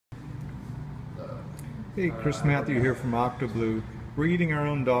Hey, Chris Matthew here from Blue. We're eating our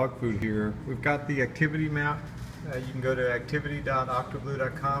own dog food here. We've got the activity map. You can go to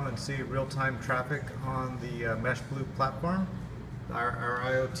activity.octoblue.com and see real-time traffic on the Meshblu platform, our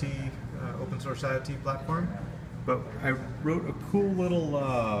IoT, open source IoT platform. But I wrote a cool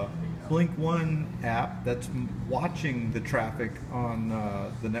little Blink1 app that's watching the traffic on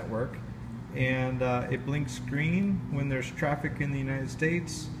the network, and it blinks green when there's traffic in the United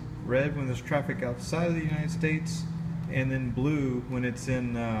States, red when there's traffic outside of the United States, and then blue when it's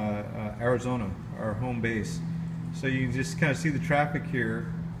in Arizona, our home base. So you can just kind of see the traffic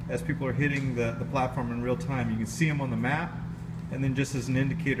here as people are hitting the platform in real time. You can see them on the map, and then just as an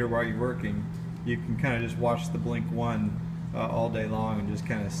indicator while you're working, you can kind of just watch the Blink1 all day long and just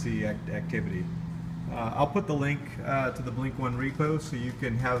kind of see activity. I'll put the link to the Blink1 repo so you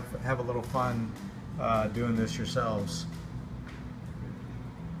can have a little fun doing this yourselves.